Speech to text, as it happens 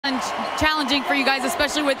challenging for you guys,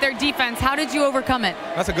 especially with their defense. How did you overcome it?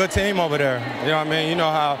 That's a good team over there. You know what I mean? You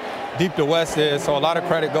know how deep the West is, so a lot of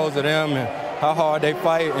credit goes to them and how hard they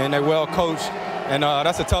fight, and they're well coached. And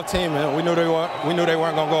that's a tough team, and we knew they weren't going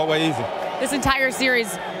to go away easy. This entire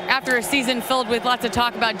series, after a season filled with lots of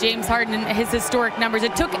talk about James Harden and his historic numbers,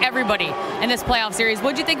 it took everybody in this playoff series.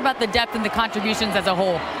 What did you think about the depth and the contributions as a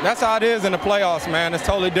whole? That's how it is in the playoffs, man. It's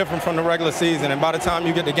totally different from the regular season. And by the time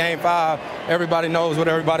you get to Game 5, everybody knows what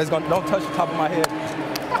everybody's going to do. Don't touch the top of my head.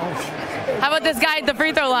 How about this guy at the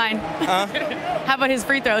free throw line? Huh? How about his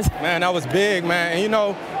free throws? Man, that was big, man. And, you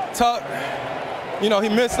know, Tuck, you know, he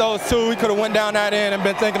missed those two. He could have went down that end and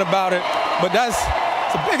been thinking about it. But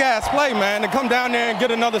it's a big-ass play, man, to come down there and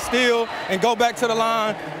get another steal and go back to the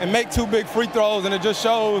line and make 2 big free throws. And it just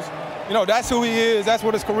shows, you know, that's who he is. That's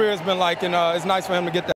what his career has been like. And it's nice for him to get that.